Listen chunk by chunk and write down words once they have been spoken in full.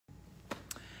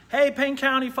Hey, Payne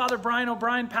County, Father Brian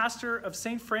O'Brien, pastor of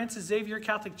St. Francis Xavier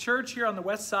Catholic Church here on the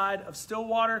west side of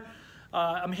Stillwater.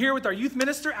 I'm here with our youth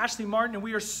minister, Ashleigh Martin, and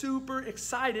we are super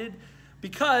excited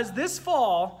because this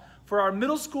fall, for our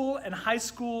middle school and high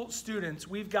school students,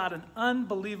 we've got an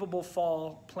unbelievable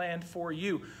fall planned for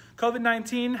you.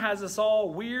 COVID-19 has us all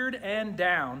weird and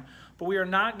down, but we are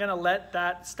not going to let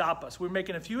that stop us. We're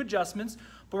making a few adjustments,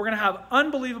 but we're going to have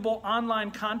unbelievable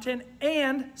online content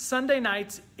and Sunday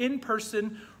nights in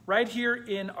person right here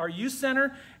in our youth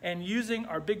center and using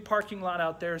our big parking lot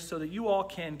out there so that you all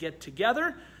can get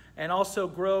together and also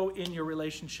grow in your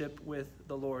relationship with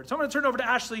the Lord. So I'm going to turn it over to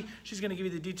Ashleigh. She's going to give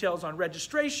you the details on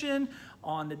registration,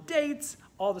 on the dates,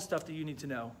 all the stuff that you need to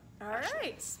know. All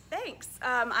right, thanks.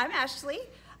 I'm Ashleigh.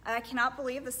 I cannot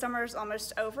believe the summer is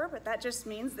almost over, but that just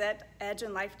means that Edge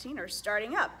and LifeTeen are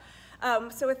starting up.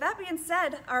 So with that being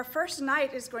said, our first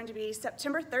night is going to be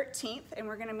September 13th, and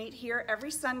we're going to meet here every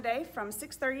Sunday from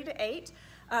 6:30 to 8.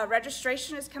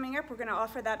 Registration is coming up. We're going to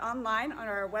offer that online on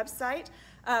our website,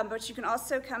 but you can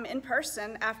also come in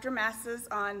person after Masses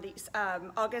on the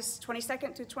August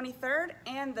 22nd to 23rd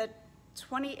and the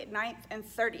 29th and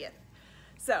 30th.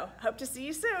 So, hope to see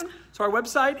you soon. So our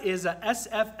website is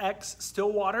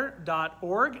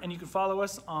sfxstillwater.org, and you can follow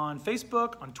us on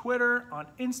Facebook, on Twitter, on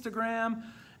Instagram,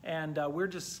 and we're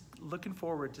just looking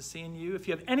forward to seeing you. If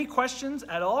you have any questions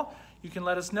at all, you can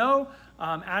let us know.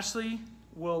 Ashleigh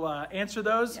will answer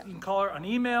those. Yep. You can call her on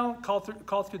email, call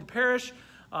through the parish.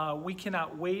 We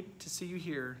cannot wait to see you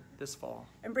here this fall.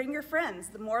 And bring your friends.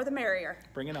 The more the merrier.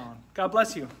 Bring it on. God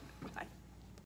bless you. Bye.